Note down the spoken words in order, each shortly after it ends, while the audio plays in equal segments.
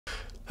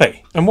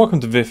Hey, and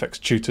welcome to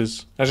VFX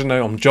Tutors. As you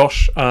know, I'm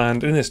Josh,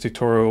 and in this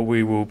tutorial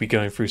we will be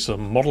going through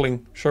some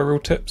modelling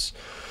showreel tips.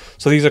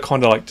 So these are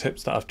kind of like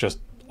tips that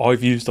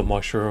I've used on my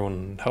showreel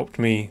and helped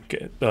me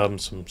get some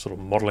sort of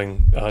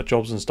modelling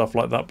jobs and stuff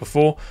like that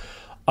before.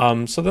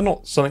 So they're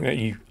not something that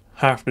you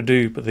have to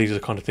do, but these are the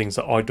kind of things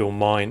that I do on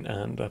mine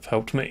and have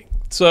helped me.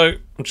 So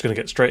I'm just going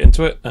to get straight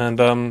into it,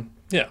 and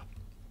yeah.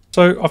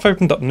 So I've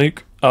opened up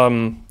Nuke.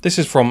 This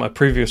is from a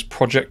previous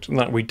project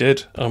that we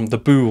did, the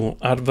Bool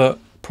advert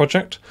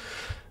project,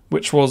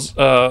 which was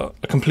a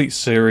complete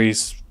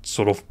series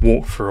sort of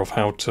walkthrough of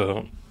how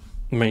to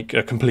make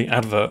a complete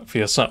advert for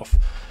yourself.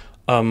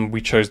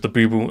 We chose the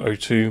Bool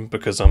 02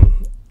 because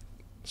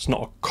it's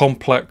not a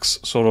complex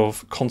sort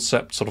of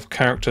concept, sort of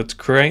character to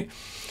create,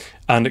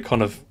 and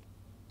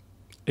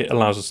it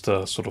allows us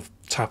to sort of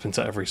tap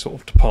into every sort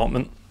of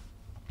department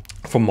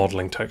for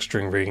modeling,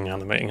 texturing, rigging,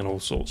 animating, and all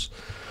sorts.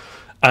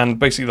 And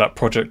basically that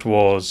project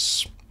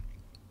was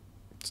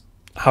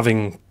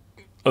having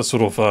a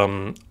sort of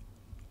an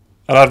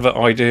advert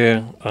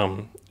idea,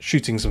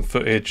 shooting some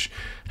footage,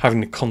 having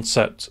the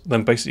concept,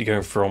 then basically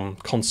going from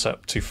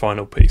concept to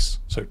final piece.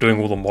 So doing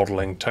all the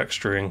modeling,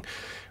 texturing,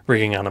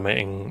 rigging,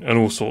 animating, and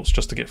all sorts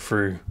just to get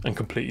through and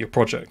complete your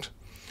project.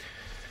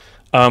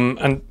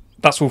 And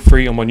that's all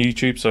free on my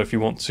YouTube, so if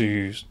you want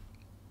to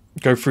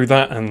go through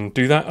that and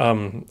do that,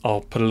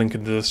 I'll put a link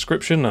in the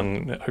description,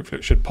 and hopefully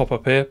it should pop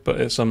up here.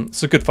 But it's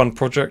a good fun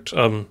project.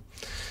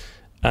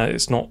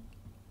 It's not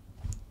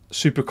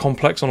super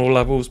complex on all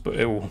levels, but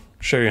it will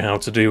show you how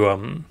to do.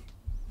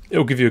 It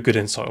will give you a good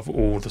insight of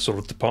all the sort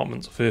of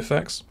departments of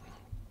VFX.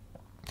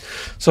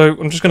 So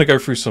I'm just going to go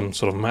through some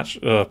sort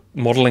of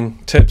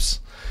modeling tips,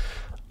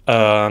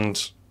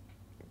 and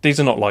these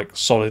are not like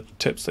solid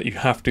tips that you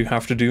have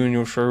to do in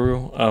your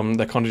showreel.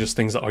 They're kind of just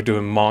things that I do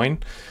in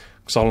mine.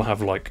 Because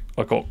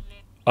I've got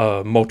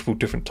multiple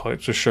different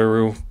types of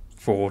showreel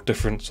for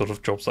different sort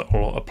of jobs that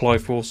I'll apply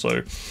for.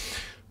 So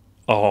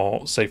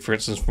I'll say, for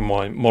instance, for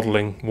my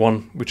modelling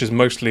one, which is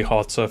mostly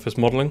hard surface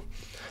modelling,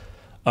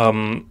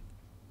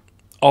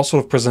 I'll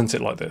sort of present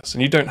it like this.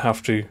 And you don't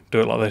have to do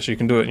it like this, you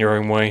can do it in your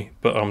own way,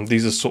 but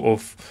these are sort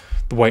of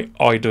the way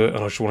I do it,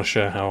 and I just want to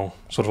share how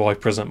sort of I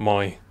present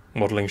my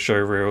modelling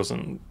showreels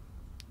and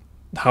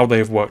how they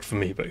have worked for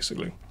me,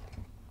 basically.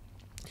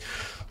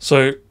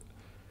 So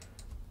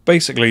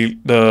basically,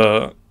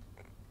 the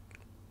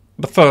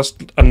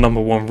first and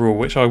number one rule,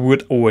 which I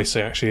would always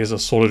say actually is a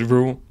solid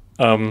rule,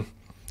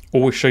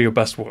 always show your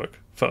best work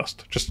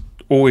first. Just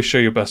always show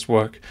your best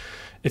work.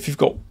 If you've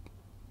got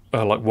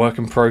like work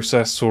in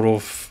process sort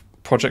of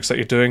projects that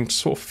you're doing,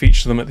 sort of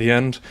feature them at the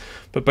end.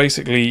 But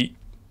basically,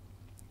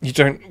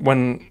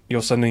 when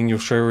you're sending your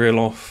showreel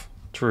off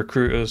to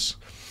recruiters,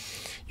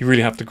 you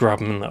really have to grab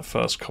them in that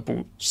first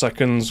couple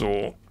seconds,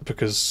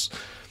 because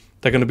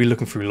they're going to be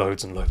looking through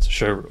loads and loads of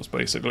showreels,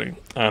 basically.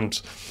 And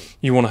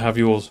you want to have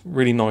yours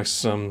really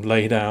nice,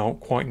 laid out,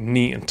 quite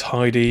neat and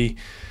tidy,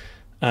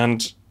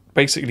 and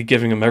basically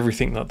giving them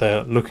everything that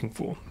they're looking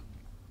for.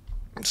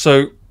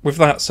 So with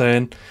that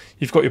saying,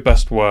 you've got your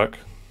best work.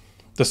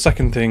 The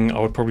second thing I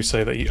would probably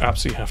say that you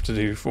absolutely have to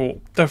do,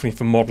 definitely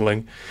for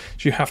modelling,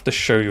 is you have to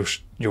show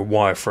your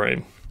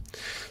wireframe.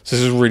 So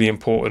this is really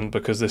important,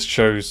 because this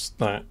shows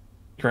that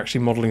you're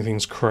actually modelling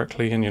things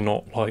correctly and you're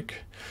not like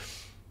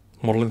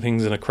modelling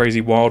things in a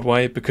crazy wild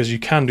way, because you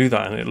can do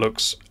that and it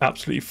looks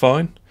absolutely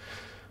fine,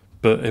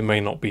 but it may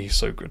not be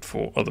so good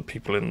for other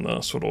people in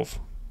the sort of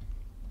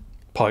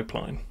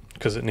pipeline,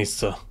 because you need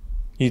to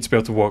be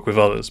able to work with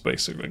others,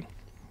 basically.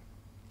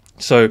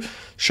 So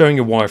showing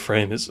your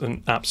wireframe is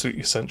an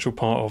absolutely essential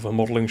part of a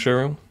modelling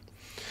showreel.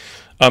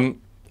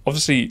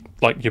 Obviously,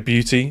 like your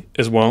beauty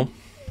as well.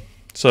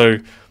 So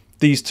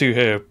these two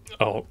here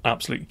are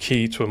absolutely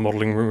key to a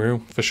modelling reel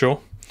for sure.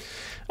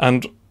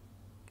 And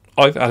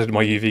I've added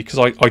my UV because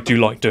I do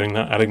like doing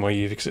that, adding my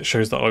UV, because it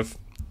shows that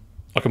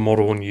I can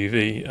model on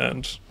UV,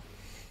 and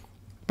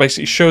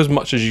basically show as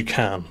much as you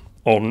can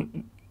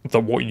on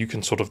what you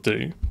can sort of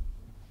do.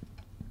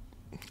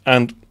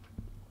 And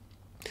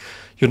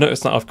you'll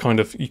notice that I've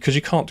because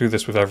you can't do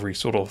this with every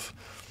sort of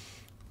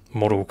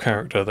model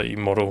character that you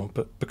model,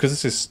 but because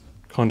this is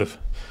kind of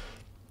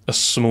a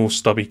small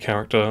stubby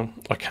character,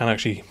 I can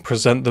actually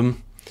present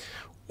them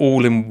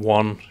all in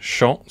one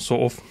shot,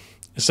 sort of,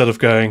 instead of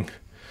going,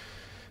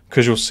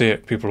 because you'll see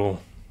it, people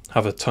will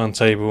have a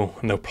turntable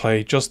and they'll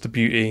play just the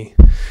beauty,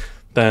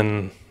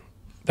 then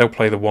they'll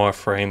play the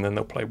wireframe, then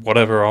they'll play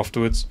whatever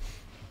afterwards.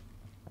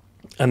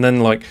 And then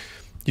like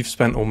you've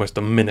spent almost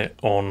a minute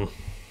on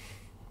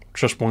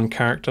just one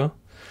character.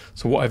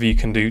 So whatever you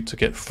can do to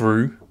get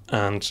through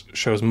and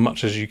show as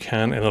much as you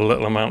can in a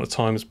little amount of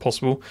time as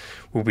possible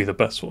will be the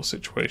best sort of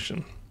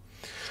situation.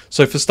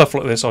 So for stuff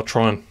like this, I'll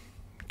try and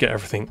get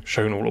everything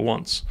shown all at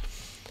once.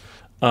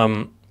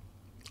 I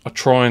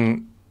try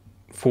and,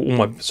 for all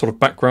my sort of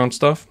background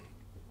stuff,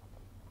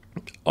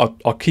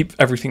 I'll keep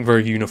everything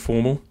very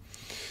uniformal,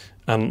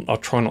 and I'll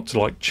try not to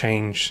like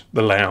change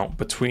the layout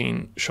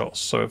between shots.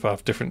 So if I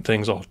have different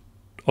things, I'll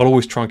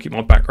always try and keep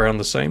my background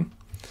the same.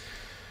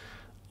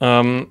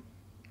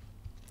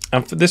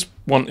 And for this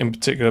one in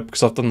particular,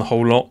 because I've done the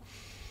whole lot,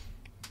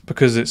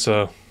 because it's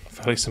a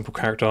fairly simple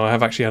character, I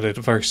have actually added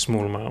a very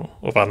small amount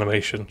of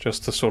animation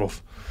just to sort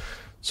of,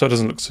 so it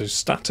doesn't look so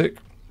static,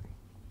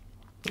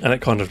 and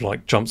it kind of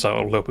like jumps out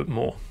a little bit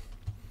more.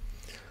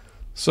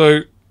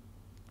 So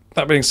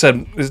that being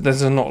said,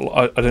 there's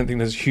not, I don't think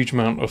there's a huge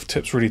amount of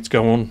tips really to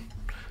go on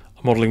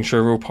a modelling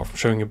showreel apart from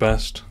showing your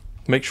best.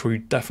 Make sure you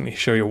definitely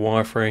show your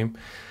wireframe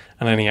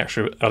and any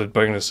extra added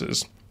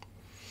bonuses.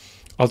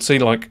 I'd say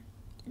like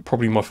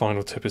probably my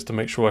final tip is to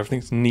make sure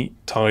everything's neat,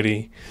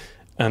 tidy,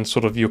 and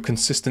sort of you're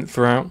consistent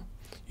throughout.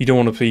 You don't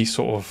want to be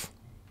sort of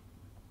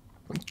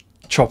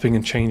chopping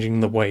and changing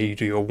the way you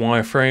do your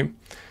wireframe.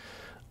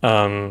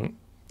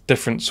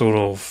 Different sort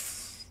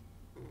of,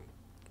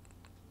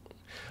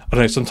 I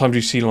don't know, sometimes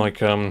you see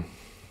like you'll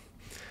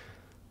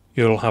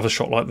have a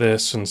shot like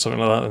this and something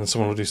like that, and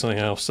someone will do something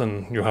else,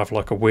 and you'll have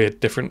like a weird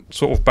different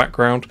sort of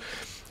background.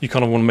 You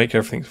kind of want to make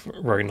everything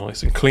very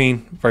nice and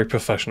clean, very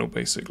professional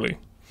basically.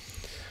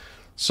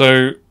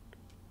 So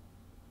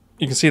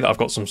you can see that I've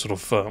got some sort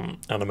of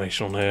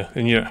animation on here,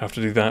 and you don't have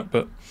to do that,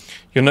 but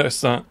you'll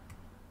notice that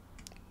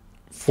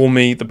for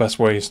me the best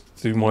way is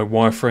to do my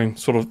wireframe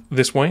sort of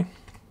this way.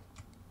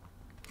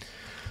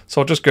 So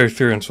I'll just go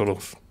through and sort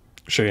of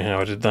show you how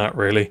I did that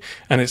really,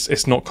 and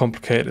it's not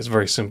complicated, it's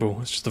very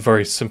simple. It's just a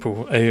very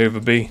simple A over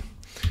B.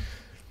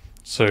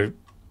 So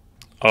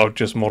I'll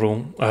just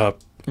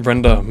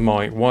render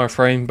my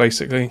wireframe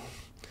basically.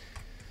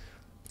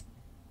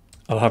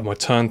 I'll have my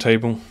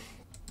turntable.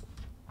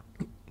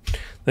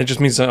 That just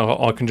means that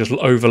I can just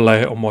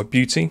overlay it on my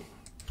beauty,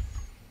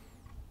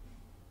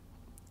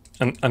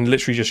 and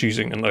literally just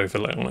using an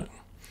overlay on it,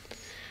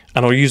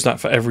 and I'll use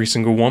that for every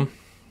single one,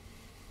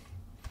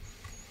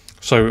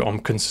 so I'm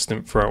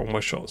consistent throughout all my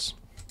shots.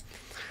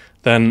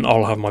 Then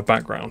I'll have my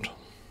background.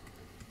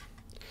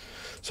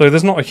 So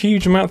there's not a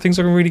huge amount of things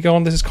I can really go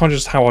on. This is kind of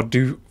just how I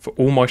do for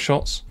all my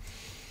shots.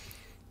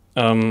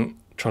 Trying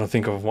to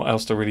think of what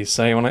else to really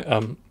say on it.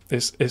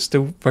 It's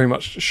still very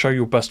much show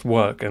your best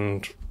work,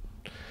 and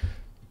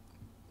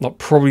like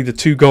probably the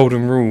two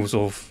golden rules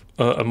of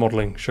a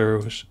modelling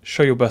show: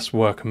 show your best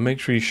work and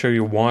make sure you show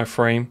your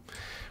wireframe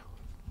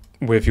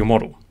with your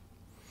model.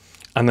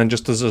 And then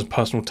just as a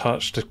personal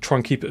touch, to try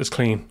and keep it as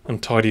clean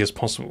and tidy as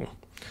possible.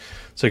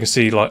 So you can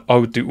see, like, I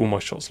would do all my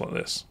shots like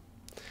this.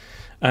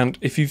 And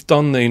if you've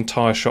done the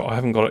entire shot, I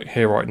haven't got it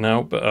here right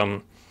now,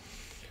 but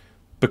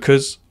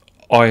because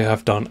I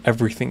have done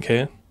everything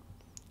here,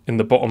 in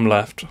the bottom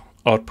left,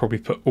 I'd probably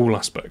put all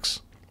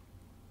aspects.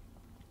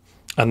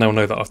 And they'll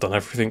know that I've done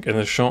everything in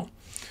this shot.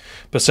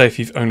 But say if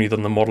you've only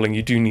done the modelling,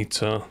 you do need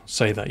to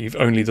say that you've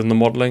only done the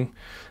modelling,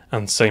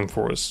 and same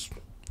for as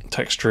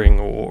texturing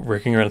or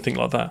rigging or anything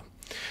like that.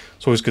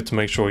 It's always good to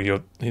make sure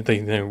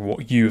they know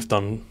what you've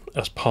done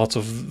as part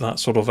of that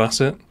sort of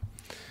asset.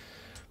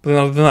 But then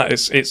other than that,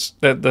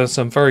 there's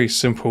some very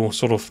simple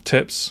sort of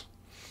tips,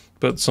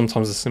 but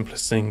sometimes the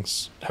simplest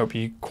things help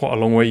you quite a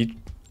long way.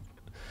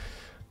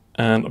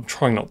 And I'm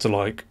trying not to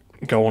like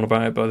go on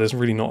about it, but there's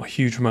really not a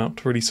huge amount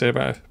to really say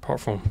about it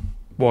apart from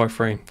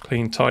wireframe,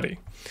 clean, tidy.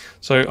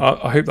 So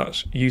I hope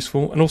that's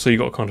useful, and also you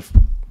got kind of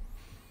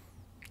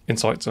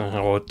insights on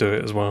how I'd do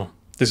it as well.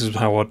 This is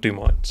how I'd do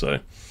mine. So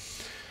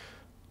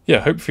yeah,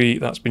 hopefully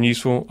that's been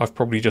useful. I've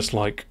probably just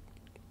like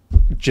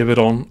gibbered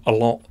on a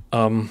lot,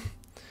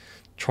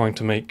 trying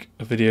to make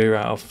a video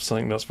out of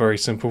something that's very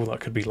simple. That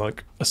could be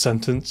like a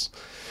sentence,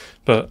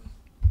 but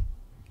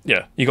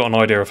yeah, you got an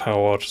idea of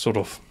how I'd sort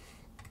of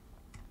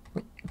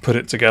put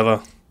it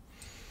together.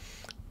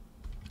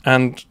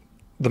 And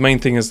the main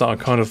thing is that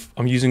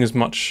I'm using as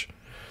much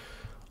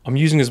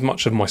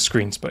of my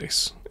screen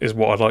space is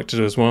what I'd like to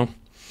do as well.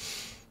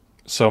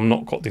 So I'm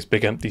not got these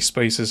big empty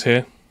spaces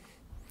here.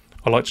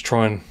 I like to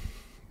try and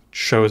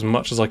show as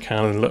much as I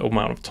can in a little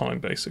amount of time,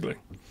 basically.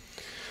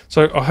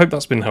 So I hope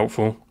that's been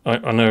helpful.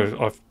 I know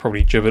I've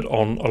probably gibbered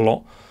on a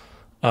lot.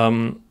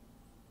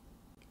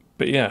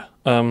 But yeah,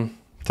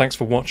 thanks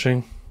for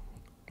watching.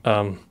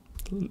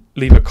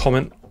 Leave a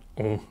comment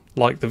or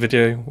like the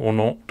video or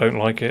not. Don't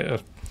like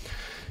it.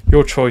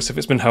 Your choice. If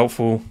it's been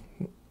helpful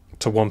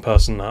to one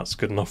person, that's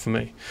good enough for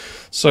me.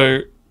 So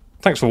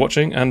thanks for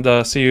watching,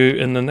 and see you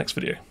in the next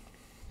video.